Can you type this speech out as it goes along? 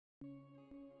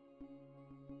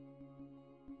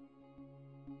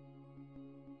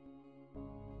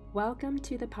Welcome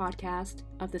to the podcast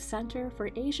of the Center for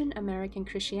Asian American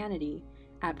Christianity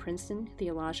at Princeton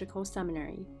Theological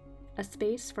Seminary, a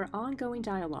space for ongoing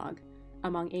dialogue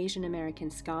among Asian American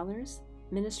scholars,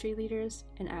 ministry leaders,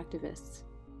 and activists.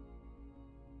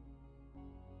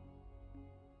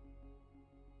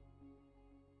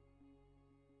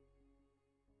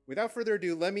 Without further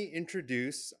ado, let me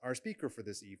introduce our speaker for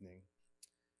this evening.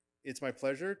 It's my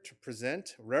pleasure to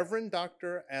present Reverend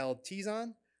Dr. Al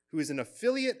Tizan, who is an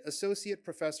affiliate associate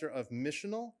professor of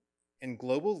missional and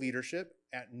global leadership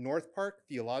at North Park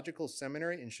Theological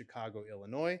Seminary in Chicago,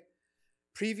 Illinois.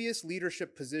 Previous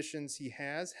leadership positions he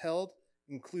has held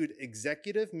include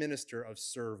Executive Minister of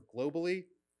Serve Globally,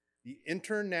 the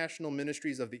International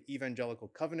Ministries of the Evangelical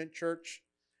Covenant Church,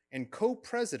 and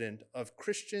co-president of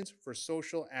Christians for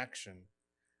Social Action.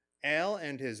 Al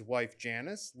and his wife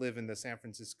Janice live in the San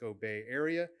Francisco Bay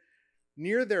Area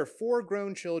near their 4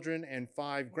 grown children and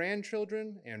 5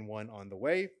 grandchildren, and 1 on the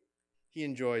way. He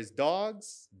enjoys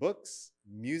dogs, books,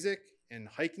 music, and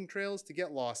hiking trails to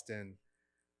get lost in.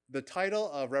 The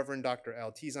title of Reverend Dr.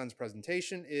 Al Tizan's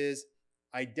presentation is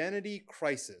Identity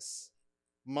Crisis: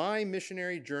 My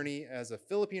Missionary Journey as a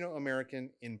Filipino American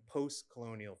in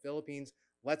Post-Colonial Philippines.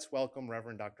 Let's welcome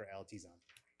Reverend Dr. Al Tizan.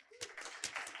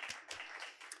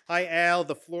 Hi, Al.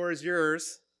 The floor is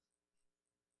yours.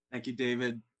 Thank you,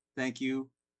 David. Thank you.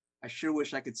 I sure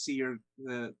wish I could see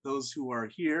those who are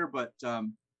here, but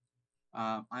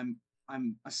I'm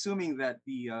assuming that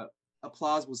the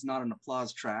applause was not an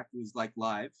applause track. It was like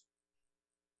live,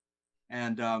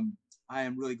 and I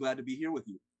am really glad to be here with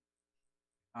you.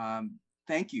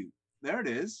 Thank you. There it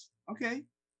is. Okay.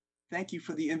 Thank you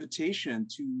for the invitation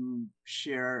to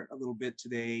share a little bit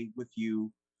today with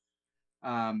you.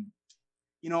 I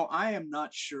am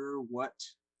not sure what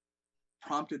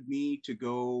prompted me to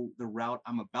go the route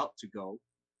I'm about to go,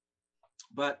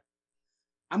 but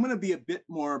I'm going to be a bit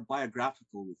more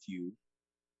biographical with you.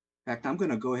 In fact, I'm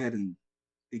going to go ahead and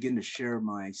begin to share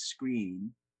my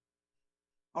screen.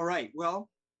 All right. Well,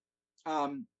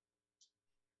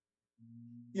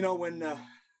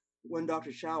 when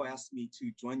Dr. Shao asked me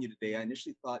to join you today, I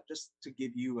initially thought just to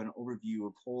give you an overview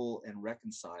of Whole and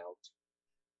Reconciled,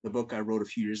 the book I wrote a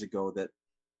few years ago that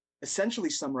essentially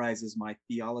summarizes my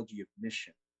theology of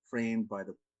mission, framed by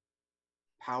the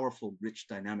powerful, rich,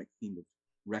 dynamic theme of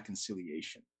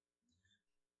reconciliation.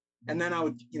 And then I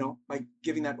would, by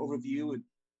giving that overview,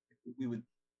 we would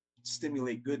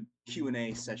stimulate good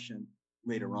Q&A session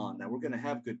later on. Now we're going to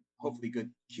have hopefully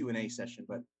good Q&A session,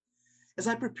 but as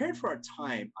I prepared for our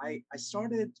time, I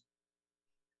started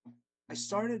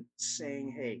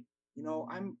saying, hey,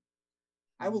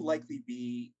 I will likely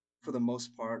be, for the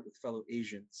most part, with fellow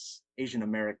Asian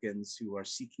Americans who are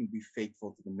seeking to be faithful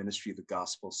to the ministry of the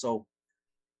gospel. So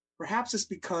perhaps it's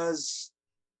because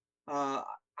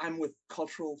I'm with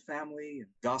cultural family and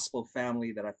gospel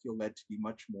family that I feel led to be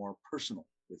much more personal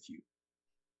with you.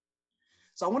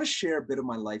 So I want to share a bit of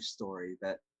my life story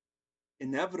that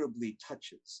inevitably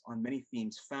touches on many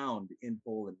themes found in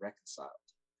Whole and Reconciled.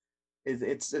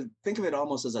 Think of it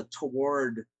almost as a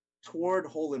toward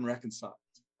Whole and Reconciled,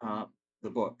 the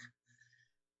book.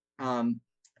 In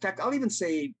fact, I'll even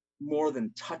say more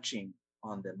than touching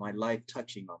on them, my life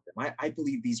touching on them. I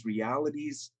believe these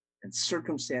realities and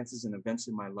circumstances and events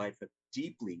in my life have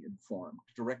deeply informed,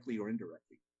 directly or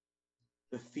indirectly,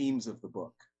 the themes of the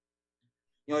book.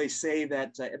 They say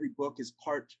that every book is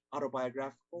part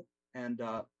autobiographical, and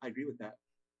I agree with that.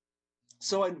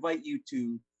 So I invite you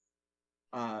to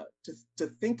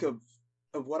think of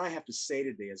what I have to say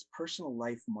today as personal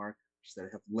life markers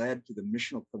that have led to the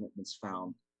missional commitments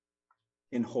found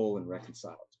in Whole and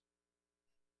Reconciled.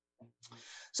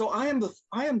 So I am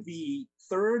the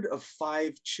third of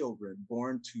 5 children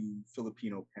born to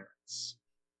Filipino parents.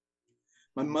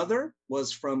 My mother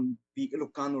was from the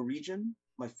Ilocano region,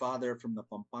 my father from the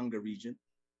Pampanga region,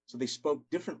 so they spoke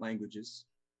different languages,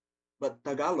 but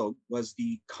Tagalog was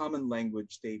the common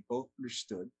language they both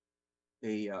understood.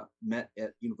 They met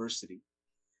at university,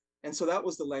 and so that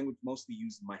was the language mostly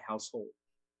used in my household.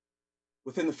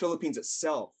 Within the Philippines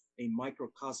itself, a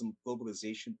microcosm of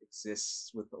globalization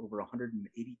exists with over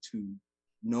 182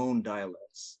 known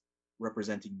dialects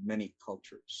representing many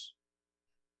cultures.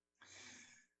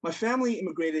 My family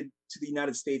immigrated to the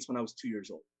United States when I was 2 years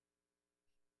old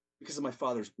because of my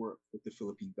father's work with the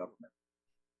Philippine government.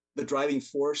 The driving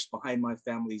force behind my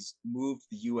family's move to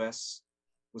the US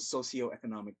was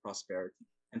socioeconomic prosperity.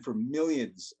 And for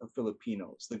millions of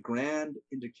Filipinos, the grand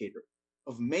indicator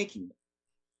of making it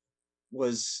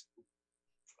was,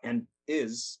 and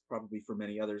is probably for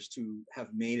many others, to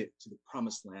have made it to the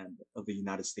promised land of the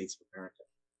United States of America.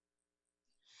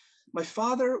 My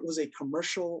father was a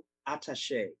commercial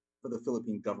attaché for the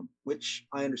Philippine government, which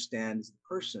I understand is the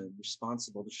person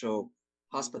responsible to show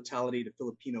hospitality to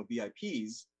Filipino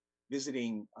VIPs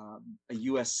visiting a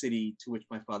US city to which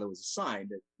my father was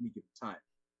assigned at any given time.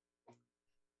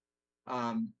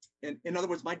 In other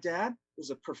words, my dad was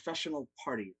a professional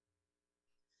partier.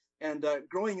 And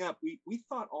growing up, we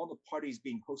thought all the parties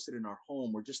being hosted in our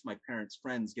home were just my parents'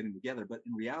 friends getting together. But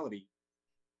in reality,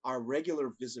 our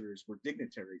regular visitors were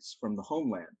dignitaries from the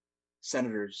homeland,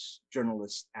 senators,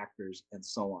 journalists, actors, and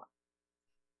so on.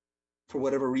 For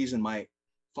whatever reason, my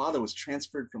father was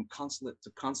transferred from consulate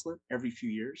to consulate every few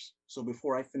years. So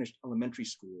before I finished elementary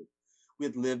school, we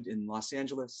had lived in Los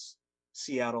Angeles,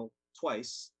 Seattle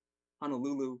twice,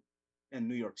 Honolulu, and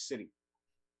New York City.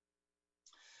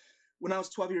 When I was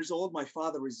 12 years old, my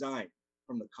father resigned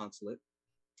from the consulate.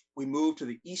 We moved to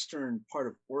the eastern part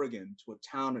of Oregon to a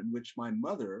town in which my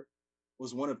mother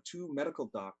was one of two medical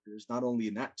doctors, not only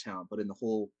in that town, but in the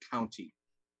whole county.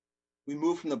 We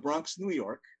moved from the Bronx, New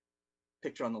York,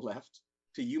 picture on the left,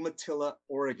 to Umatilla,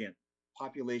 Oregon,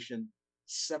 population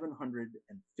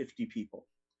 750 people.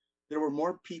 There were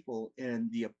more people in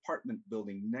the apartment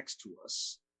building next to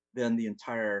us than the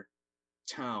entire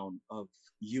town of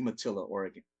Umatilla,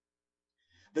 Oregon.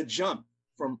 The jump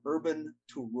from urban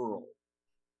to rural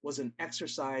was an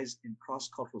exercise in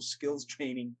cross-cultural skills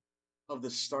training of the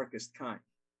starkest kind.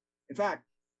 In fact,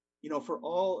 for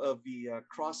all of the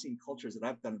crossing cultures that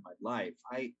I've done in my life,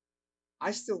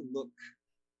 I still look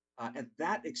at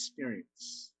that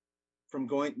experience from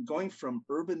going from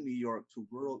urban New York to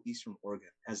rural Eastern Oregon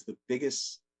as the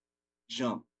biggest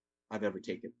jump I've ever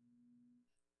taken.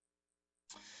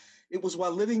 It was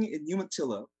while living in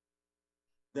Umatilla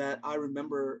that I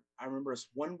remember us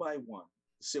one by one,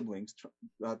 siblings,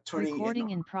 turning our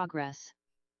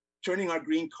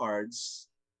green cards,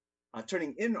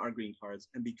 turning in our green cards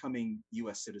and becoming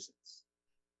U.S. citizens.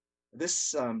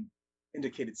 This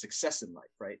indicated success in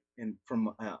life, right? And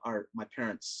from my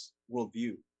parents'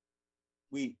 worldview,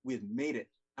 we had made it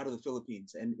out of the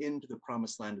Philippines and into the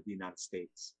promised land of the United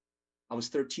States. I was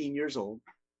 13 years old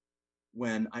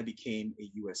when I became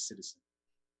a U.S. citizen.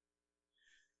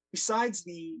 Besides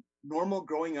the normal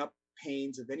growing up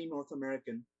pains of any North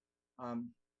American,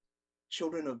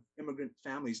 children of immigrant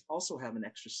families also have an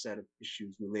extra set of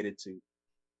issues related to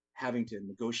having to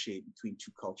negotiate between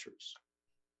two cultures.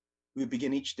 We would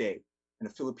begin each day in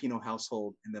a Filipino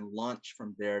household and then launch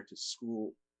from there to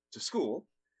school,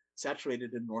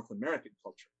 saturated in North American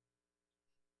culture.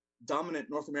 Dominant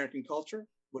North American culture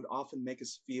would often make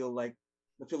us feel like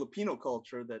the Filipino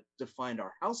culture that defined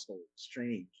our household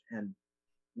strange and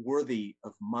worthy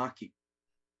of mocking.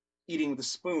 Eating with a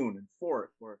spoon and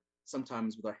fork, or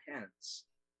sometimes with our hands.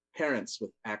 Parents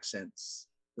with accents.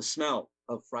 The smell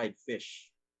of fried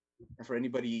fish. And for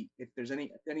anybody, if there's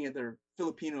any other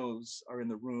Filipinos are in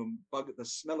the room, the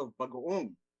smell of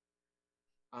bagoong.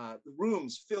 The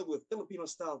rooms filled with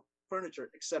Filipino-style furniture,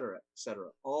 etc.,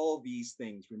 etc. All these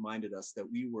things reminded us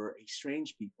that we were a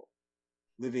strange people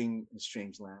living in a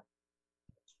strange land.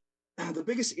 The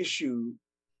biggest issue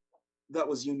that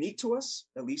was unique to us,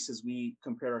 at least as we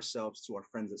compare ourselves to our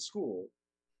friends at school,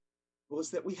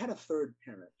 was that we had a third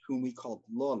parent whom we called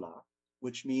Lola,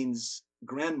 which means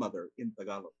grandmother in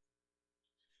Tagalog.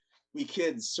 We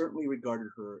kids certainly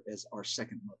regarded her as our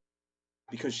second mother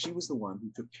because she was the one who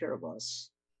took care of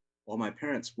us while my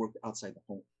parents worked outside the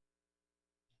home.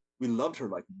 We loved her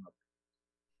like a mother,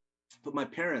 but my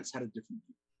parents had a different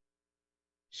view.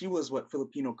 She was what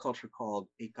Filipino culture called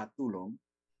a katulong,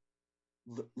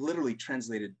 literally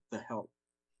translated the help.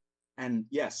 And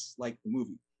yes, like the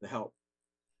movie, The Help.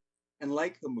 And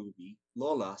like the movie,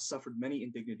 Lola suffered many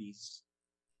indignities,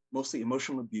 mostly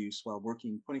emotional abuse while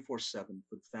working 24/7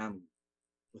 for the family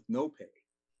with no pay.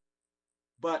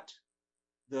 But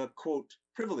the quote,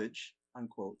 privilege,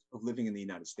 unquote, of living in the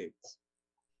United States.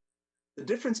 The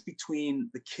difference between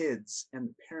the kids and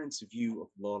the parents' view of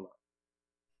Lola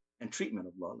and treatment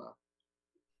of Lola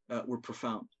were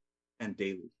profound and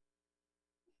daily.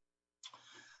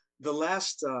 The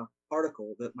last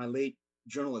article that my late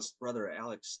journalist brother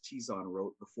Alex Tizon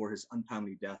wrote before his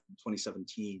untimely death in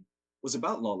 2017 was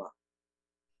about Lola.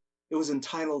 It was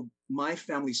entitled My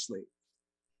Family Slave,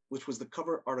 which was the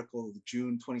cover article of the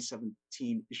June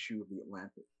 2017 issue of The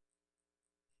Atlantic.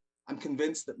 I'm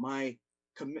convinced that my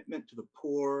commitment to the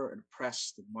poor and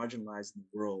oppressed and marginalized in the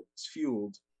world is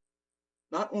fueled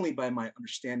not only by my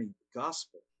understanding of the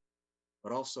gospel,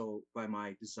 but also by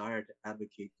my desire to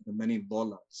advocate for the many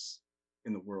Lolas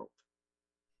in the world.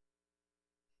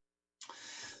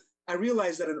 I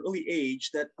realized at an early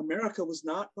age that America was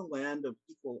not the land of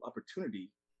equal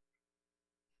opportunity.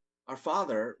 Our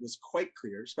father was quite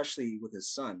clear, especially with his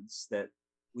sons, that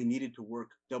we needed to work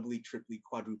doubly, triply,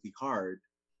 quadruply hard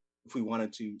if we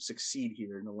wanted to succeed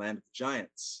here in the land of the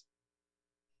giants.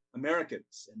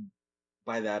 Americans, and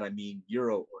by that I mean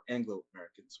Euro or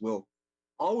Anglo-Americans, will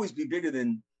always be bigger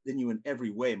than you in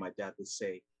every way, my dad would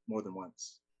say more than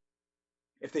once.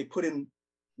 If they put in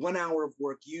 1 hour of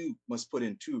work, you must put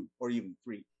in 2 or even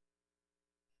 3.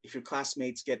 If your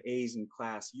classmates get A's in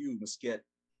class, you must get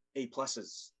A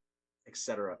pluses,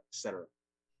 etc., etc.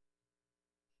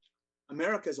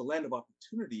 America is a land of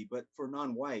opportunity, but for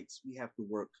non-whites, we have to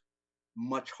work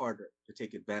much harder to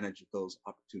take advantage of those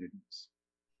opportunities.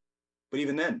 But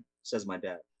even then, says my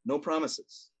dad, no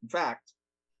promises. In fact,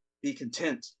 be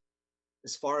content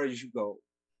as far as you go,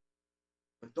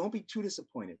 but don't be too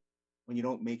disappointed when you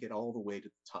don't make it all the way to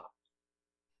the top.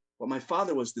 What my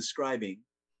father was describing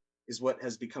is what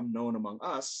has become known among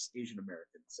us, Asian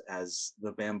Americans, as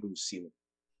the bamboo ceiling.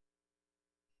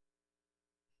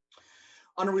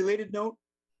 On a related note,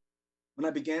 when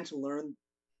I began to learn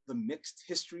the mixed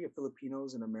history of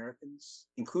Filipinos and Americans,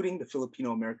 including the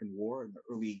Filipino-American War in the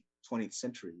early 20th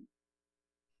century,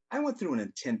 I went through an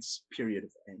intense period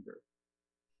of anger.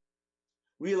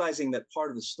 Realizing that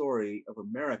part of the story of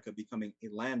America becoming a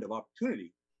land of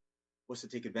opportunity was to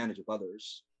take advantage of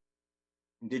others,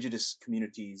 indigenous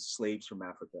communities, slaves from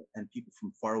Africa, and people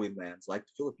from faraway lands like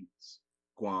the Philippines,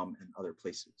 Guam, and other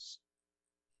places.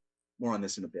 More on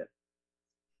this in a bit.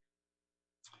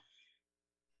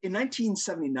 In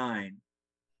 1979,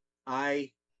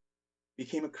 I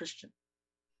became a Christian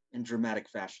in dramatic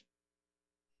fashion.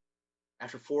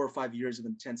 After 4 or 5 years of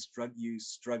intense drug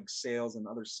use, drug sales, and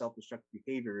other self-destructive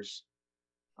behaviors,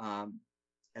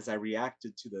 as I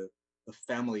reacted to the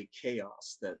family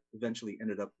chaos that eventually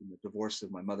ended up in the divorce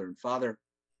of my mother and father,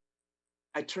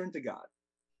 I turned to God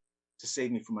to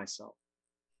save me from myself.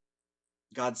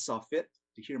 God saw fit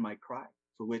to hear my cry,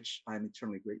 for which I am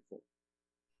eternally grateful.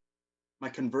 My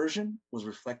conversion was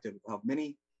reflective of how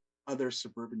many other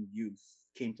suburban youth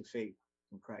came to faith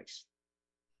in Christ.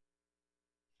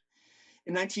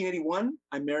 In 1981,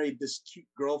 I married this cute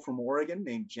girl from Oregon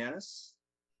named Janice,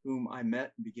 whom I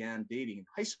met and began dating in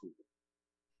high school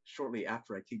shortly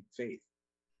after I came to faith.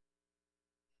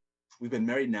 We've been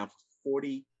married now for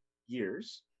 40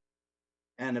 years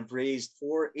and have raised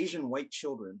 4 Asian white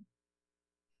children.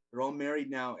 They're all married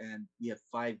now, and we have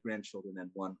 5 grandchildren and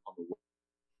 1 on the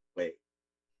way.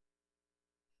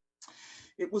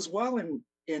 It was while in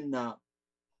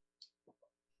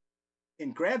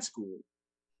grad school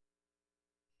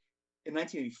in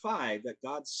 1985 that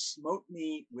God smote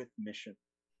me with mission.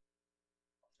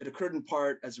 It occurred in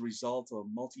part as a result of a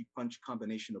multi-punch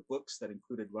combination of books that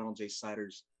included Ronald J.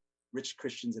 Sider's Rich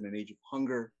Christians in an Age of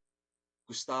Hunger,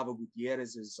 Gustavo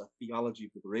Gutierrez's Theology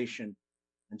of Liberation,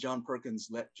 and John Perkins'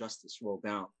 Let Justice Roll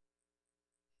Down.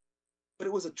 But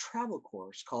it was a travel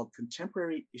course called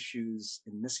Contemporary Issues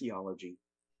in Missiology,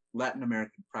 Latin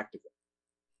American Practica,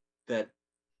 that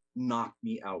knocked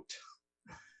me out.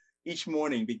 Each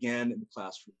morning began in the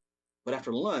classroom, but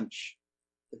after lunch,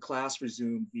 the class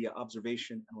resumed via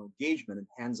observation and engagement in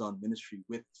hands-on ministry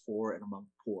with, for, and among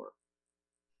the poor.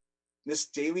 This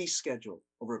daily schedule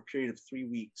over a period of 3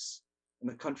 weeks in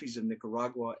the countries of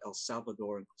Nicaragua, El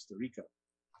Salvador, and Costa Rica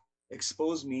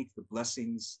exposed me to the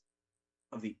blessings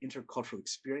of the intercultural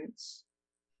experience,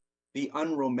 the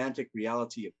unromantic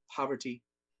reality of poverty,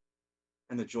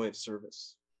 and the joy of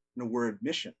service. In a word,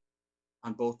 mission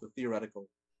on both the theoretical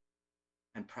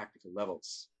and practical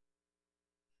levels.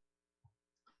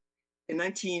 In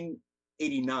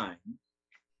 1989,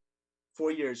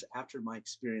 4 years after my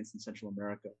experience in Central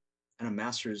America and a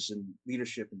master's in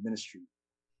leadership and ministry,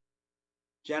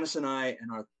 Janice and I and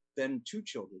our then 2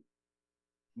 children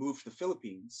moved to the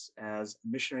Philippines as a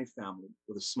missionary family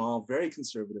with a small, very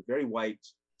conservative, very white,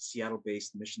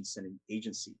 Seattle-based mission sending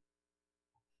agency.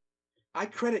 I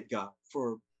credit God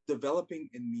for developing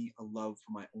in me a love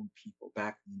for my own people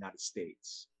back in the United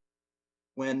States.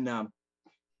 When I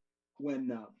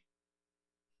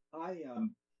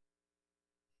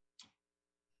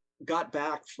got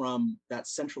back from that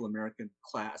Central American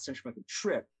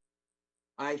trip,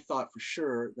 I thought for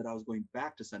sure that I was going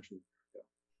back to Central America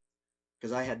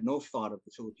because I had no thought of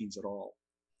the Philippines at all.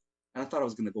 And I thought I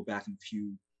was going to go back in a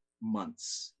few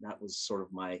months. That was sort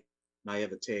of my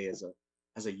naivete as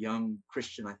a young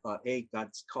Christian. I thought, hey,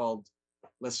 God's called,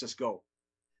 let's just go.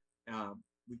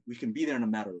 We can be there in a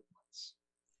matter of months.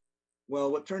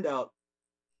 Well, what turned out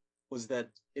was that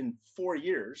in 4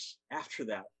 years after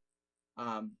that,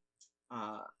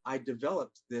 I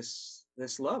developed this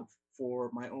love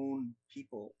for my own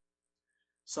people,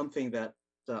 something that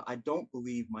I don't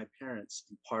believe my parents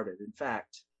imparted. In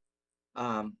fact,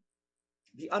 Um,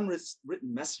 the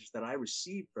unwritten message that I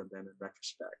received from them in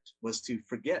retrospect was to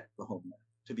forget the homeland,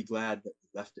 to be glad that we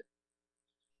left it.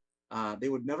 They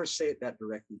would never say it that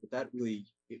directly, but that really,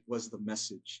 it was the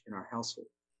message in our household.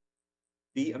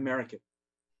 Be American,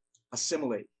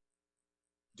 assimilate,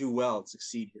 do well,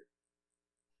 succeed here.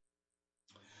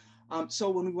 So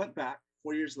when we went back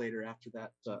 4 years later after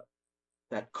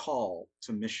that call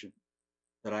to mission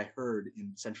that I heard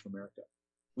in Central America,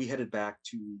 we headed back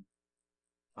to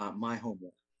my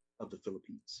homeland of the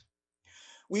Philippines.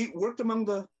 We worked among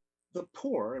the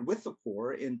poor and with the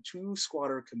poor in 2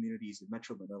 squatter communities in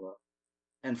Metro Manila,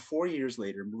 and 4 years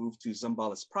later moved to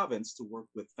Zambales province to work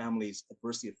with families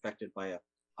adversely affected by a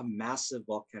massive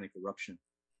volcanic eruption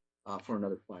for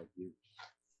another 5 years.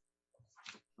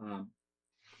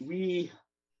 We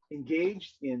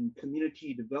engaged in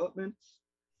community development,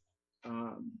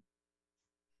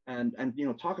 and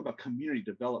talk about community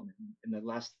development. In the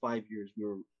last 5 years, we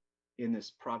were in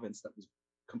this province that was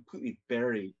completely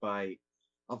buried by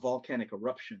a volcanic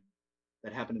eruption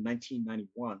that happened in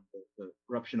 1991, the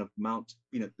eruption of Mount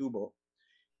Pinatubo,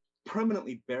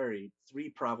 permanently buried 3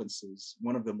 provinces.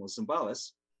 One of them was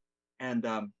Zambales, and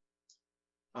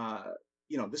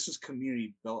this was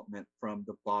community development from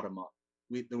the bottom up.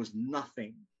 There was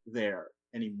nothing there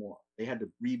anymore. They had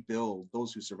to rebuild.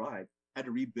 Those who survived had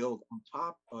to rebuild on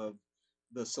top of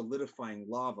the solidifying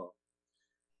lava,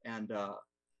 and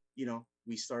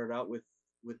we started out with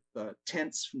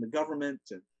tents from the government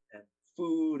and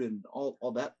food and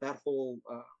all that whole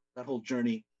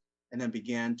journey, and then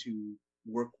began to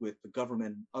work with the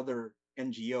government and other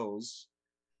NGOs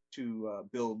to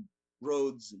build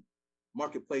roads and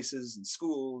marketplaces and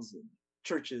schools and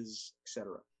churches,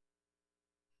 etc.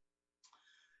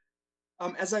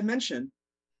 As I mentioned,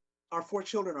 our 4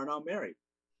 children are now married.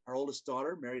 Our oldest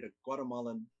daughter married a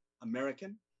Guatemalan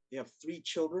American. They have 3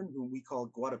 children whom we call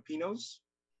Guadapinos.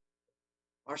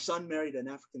 Our son married an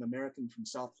African American from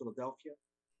South Philadelphia.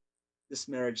 This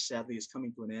marriage, sadly, is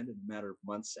coming to an end in a matter of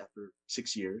months after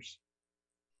 6 years.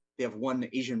 They have 1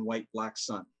 Asian white black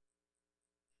son.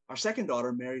 Our second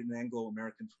daughter married an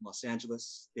Anglo-American from Los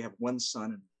Angeles. They have 1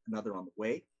 son and another on the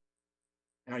way.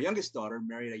 And our youngest daughter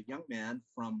married a young man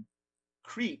from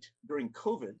Crete during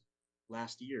COVID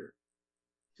last year.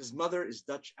 His mother is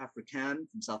Dutch African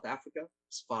from South Africa.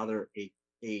 His father a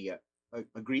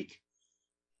Greek.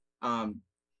 Can't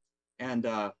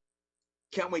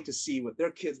wait to see what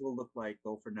their kids will look like,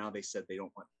 though for now they said they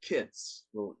don't want kids.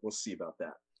 We'll see about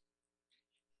that.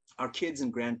 Our kids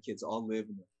and grandkids all live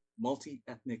in the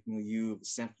multi-ethnic milieu of the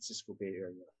San Francisco Bay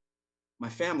Area. My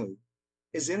family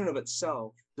is in and of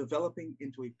itself developing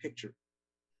into a picture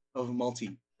of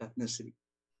multi-ethnicity.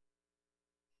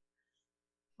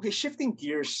 Okay, shifting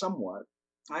gears somewhat,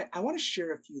 I want to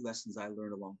share a few lessons I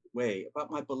learned along the way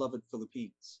about my beloved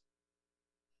Philippines.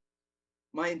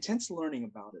 My intense learning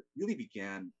about it really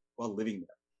began while living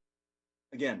there.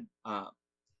 Again,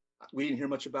 we didn't hear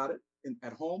much about it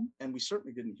at home, and we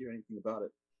certainly didn't hear anything about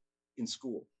it in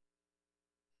school.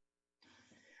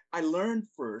 I learned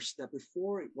first that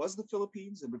before it was the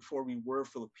Philippines and before we were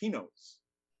Filipinos,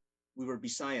 we were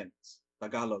Bisayans,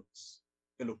 Tagalogs,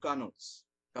 Ilocanos,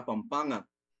 Kapampangan,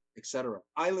 etc.,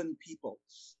 island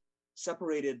peoples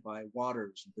separated by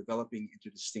waters and developing into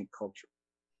distinct culture.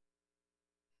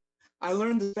 I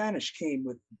learned the Spanish came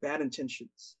with bad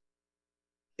intentions,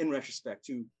 in retrospect,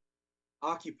 to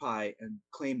occupy and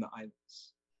claim the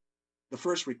islands. The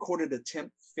first recorded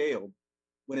attempt failed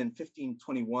when in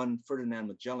 1521, Ferdinand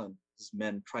Magellan and his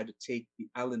men tried to take the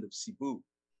island of Cebu,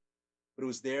 but it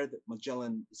was there that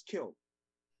Magellan was killed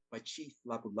by Chief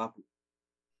Lapu-Lapu.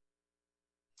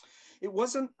 It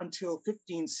wasn't until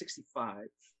 1565,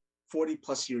 40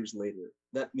 plus years later,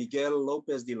 that Miguel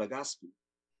Lopez de Legazpi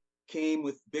came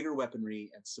with bigger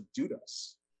weaponry and subdued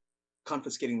us,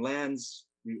 confiscating lands,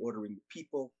 reordering the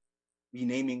people,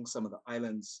 renaming some of the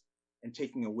islands, and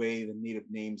taking away the native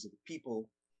names of the people,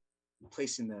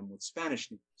 replacing them with Spanish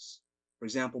names. For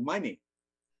example, my name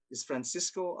is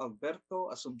Francisco Alberto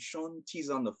Asuncion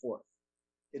Tizon IV.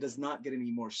 It does not get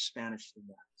any more Spanish than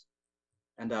that.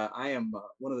 And I am,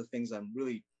 one of the things I'm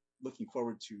really looking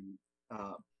forward to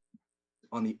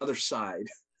on the other side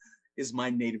is my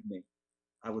native name.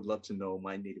 I would love to know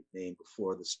my native name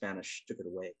before the Spanish took it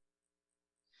away.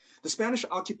 The Spanish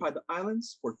occupied the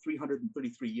islands for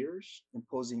 333 years,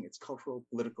 imposing its cultural,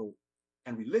 political,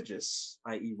 and religious,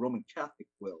 i.e. Roman Catholic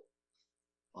will,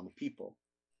 on the people.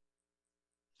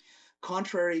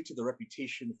 Contrary to the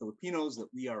reputation of Filipinos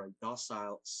that we are a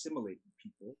docile, assimilating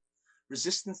people,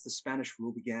 resistance to Spanish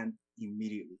rule began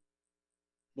immediately.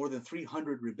 More than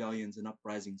 300 rebellions and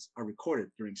uprisings are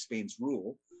recorded during Spain's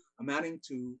rule, amounting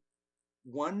to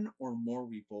one or more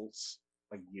revolts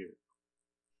a year.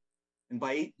 And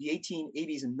by the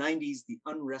 1880s and 90s, the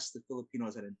unrest of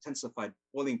Filipinos had intensified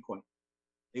boiling point.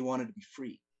 They wanted to be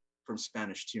free from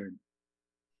Spanish tyranny.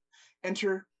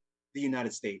 Enter the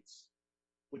United States,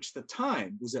 which at the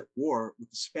time was at war with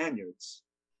the Spaniards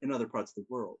in other parts of the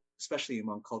world, especially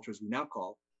among cultures we now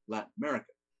call Latin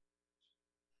America.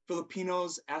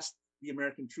 Filipinos asked the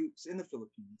American troops in the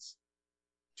Philippines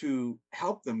to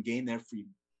help them gain their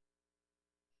freedom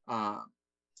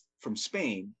from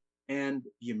Spain, and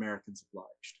the Americans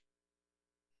obliged.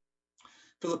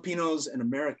 Filipinos and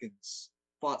Americans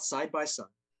fought side by side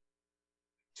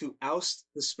to oust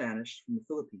the Spanish from the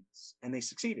Philippines, and they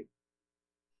succeeded.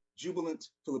 Jubilant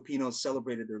Filipinos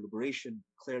celebrated their liberation,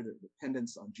 declared their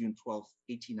independence on June 12,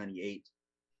 1898,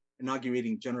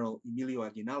 inaugurating General Emilio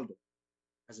Aguinaldo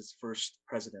as its first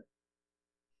president.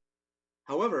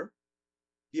 However,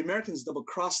 the Americans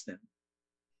double-crossed them,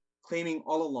 claiming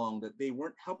all along that they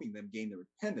weren't helping them gain their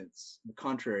independence. On the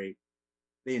contrary,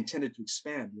 they intended to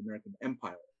expand the American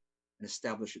empire and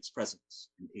establish its presence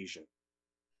in Asia.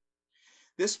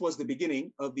 This was the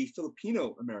beginning of the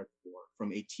Filipino-American War from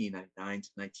 1899 to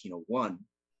 1901,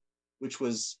 which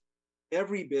was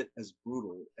every bit as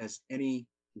brutal as any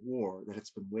war that has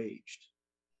been waged.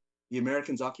 The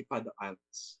Americans occupied the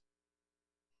islands.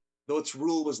 Though its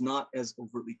rule was not as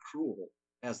overtly cruel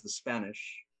as the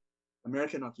Spanish,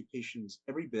 American occupation was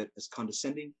every bit as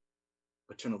condescending,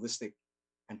 paternalistic,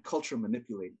 and culture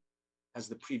manipulating as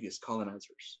the previous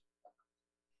colonizers.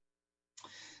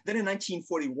 Then in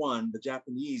 1941, the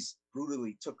Japanese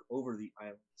brutally took over the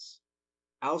islands,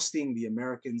 ousting the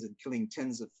Americans and killing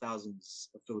tens of thousands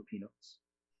of Filipinos.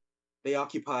 They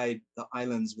occupied the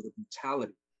islands with a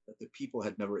brutality that the people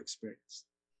had never experienced.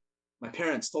 My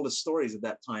parents told us stories at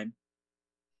that time,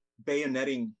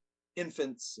 bayoneting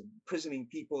infants and imprisoning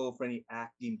people for any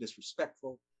act deemed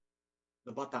disrespectful.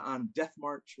 The Bataan Death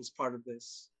March was part of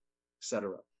this,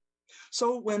 etc.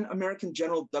 So when American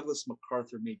General Douglas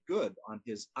MacArthur made good on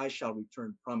his I shall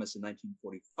return promise in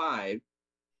 1945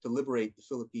 to liberate the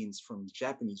Philippines from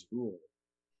Japanese rule,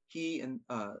 he and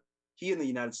the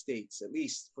United States, at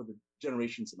least for the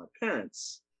generations of my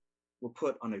parents, were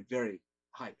put on a very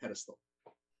high pedestal.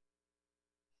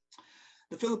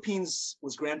 The Philippines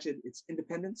was granted its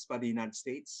independence by the United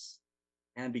States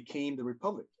and became the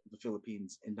Republic of the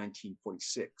Philippines in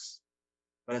 1946.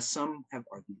 But as some have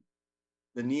argued,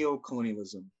 the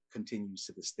neo-colonialism continues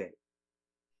to this day.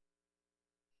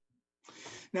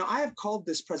 Now, I have called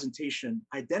this presentation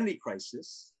Identity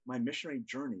Crisis, My Missionary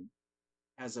Journey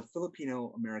as a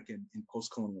Filipino-American in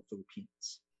Post-Colonial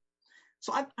Philippines.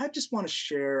 So I just want to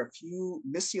share a few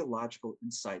missiological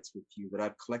insights with you that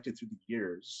I've collected through the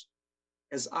years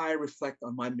as I reflect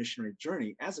on my missionary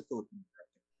journey as a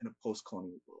Filipino-American in a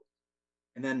post-colonial world.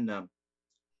 And then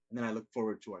I look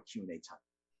forward to our Q&A time.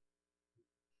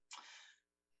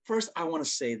 First, I want to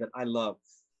say that I love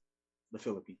the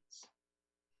Philippines.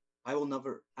 I will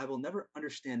never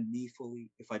understand me fully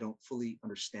if I don't fully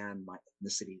understand my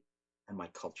ethnicity and my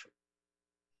culture.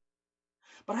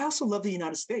 But I also love the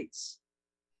United States.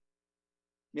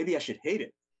 Maybe I should hate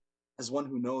it as one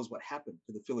who knows what happened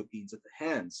to the Philippines at the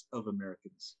hands of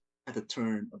Americans at the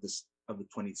turn of the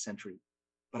 20th century.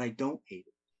 But I don't hate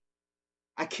it.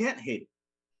 I can't hate it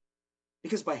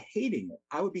because by hating it,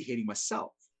 I would be hating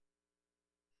myself.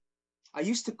 I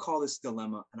used to call this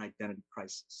dilemma an identity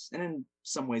crisis. And in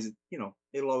some ways,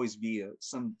 it'll always be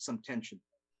some tension,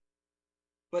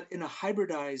 but in a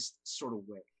hybridized sort of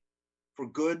way, for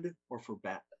good or for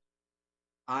bad.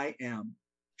 I am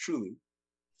truly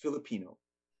Filipino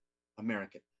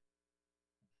American.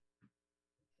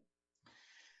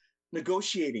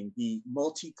 Negotiating the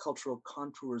multicultural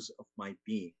contours of my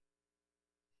being,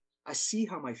 I see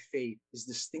how my faith is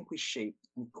distinctly shaped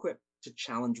and equipped to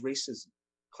challenge racism,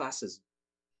 classism,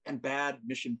 and bad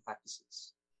mission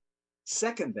practices.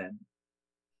 Second then,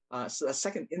 so a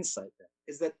second insight then,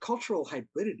 is that cultural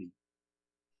hybridity,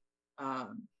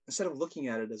 instead of looking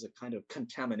at it as a kind of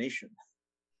contamination,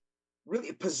 really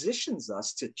it positions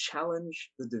us to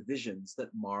challenge the divisions that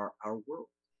mar our world.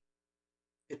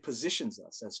 It positions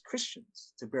us as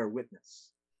Christians to bear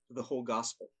witness to the whole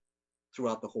gospel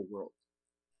throughout the whole world.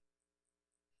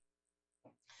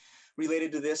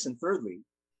 Related to this, and thirdly,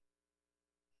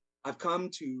 I've come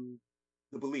to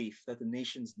the belief that the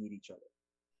nations need each other.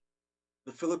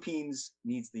 The Philippines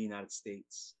needs the United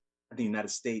States, and the United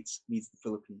States needs the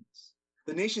Philippines.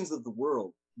 The nations of the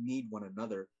world need one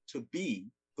another to be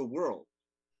the world.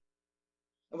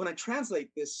 And when I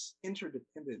translate this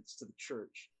interdependence to the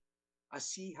church, I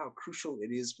see how crucial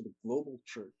it is for the global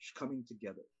church coming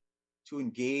together to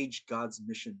engage God's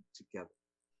mission together.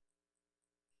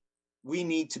 We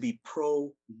need to be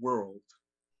pro-world,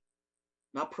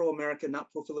 not pro-America,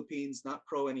 not pro-Philippines, not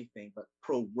pro-anything, but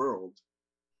pro-world,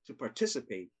 to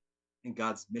participate in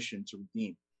God's mission to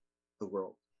redeem the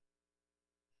world.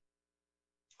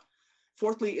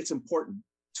 Fourthly, it's important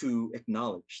to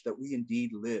acknowledge that we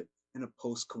indeed live in a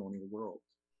post-colonial world.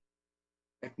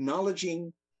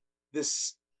 Acknowledging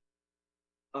this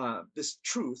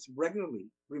truth regularly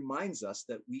reminds us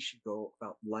that we should go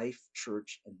about life,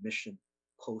 church, and mission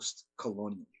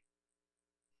post-colonially.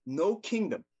 No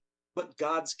kingdom but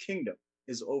God's kingdom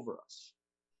is over us,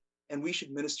 and we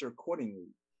should minister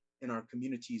accordingly in our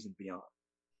communities and beyond.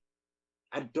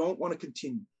 I don't want to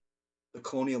continue the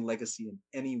colonial legacy in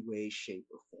any way, shape,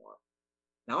 or form.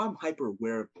 Now I'm hyper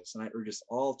aware of this, and I urge us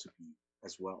all to be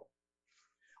as well.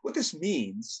 What this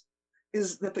means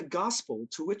is that the gospel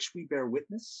to which we bear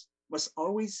witness must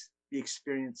always be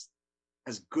experienced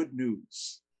as good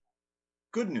news.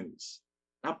 Good news,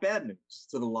 not bad news,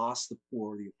 to the lost, the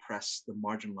poor, the oppressed, the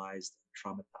marginalized, and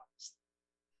traumatized.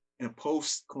 In a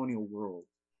post-colonial world,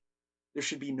 there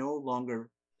should no longer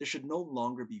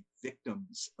be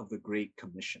victims of the Great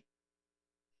Commission.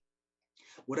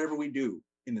 Whatever we do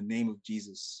in the name of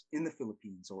Jesus in the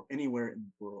Philippines or anywhere in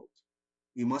the world,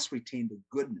 we must retain the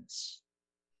goodness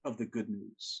of the good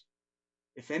news.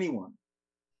 If anyone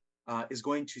is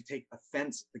going to take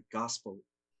offense at the gospel,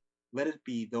 let it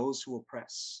be those who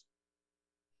oppress,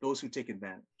 those who take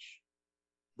advantage,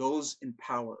 those in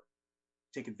power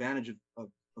take advantage of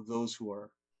those who are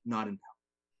not in power.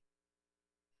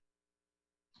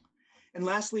 And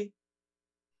lastly,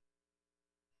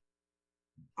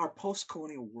 our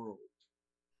post-colonial world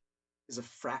is a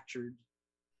fractured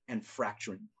and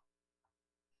fracturing.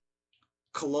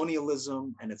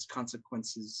 Colonialism and its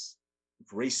consequences of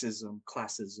racism,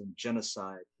 classism,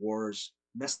 genocide, wars,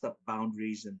 messed up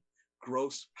boundaries, and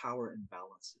gross power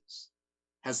imbalances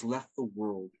has left the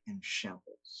world in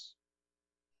shambles.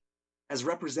 As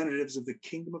representatives of the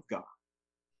kingdom of God,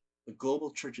 the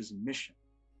global church's mission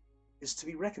is to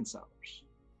be reconcilers,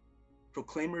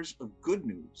 proclaimers of good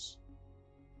news,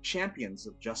 champions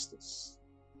of justice,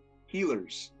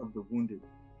 healers of the wounded,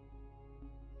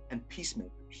 and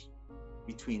peacemakers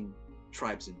between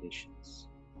tribes and nations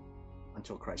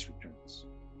until Christ returns.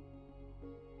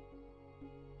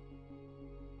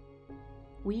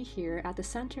 We here at the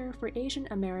Center for Asian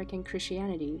American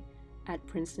Christianity at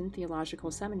Princeton Theological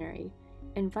Seminary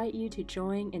invite you to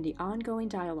join in the ongoing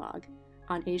dialogue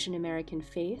on Asian American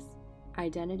faith,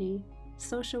 identity,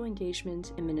 social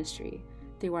engagement, and ministry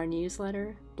through our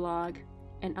newsletter, blog,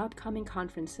 and upcoming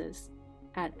conferences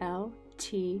at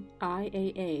ltiaa.com.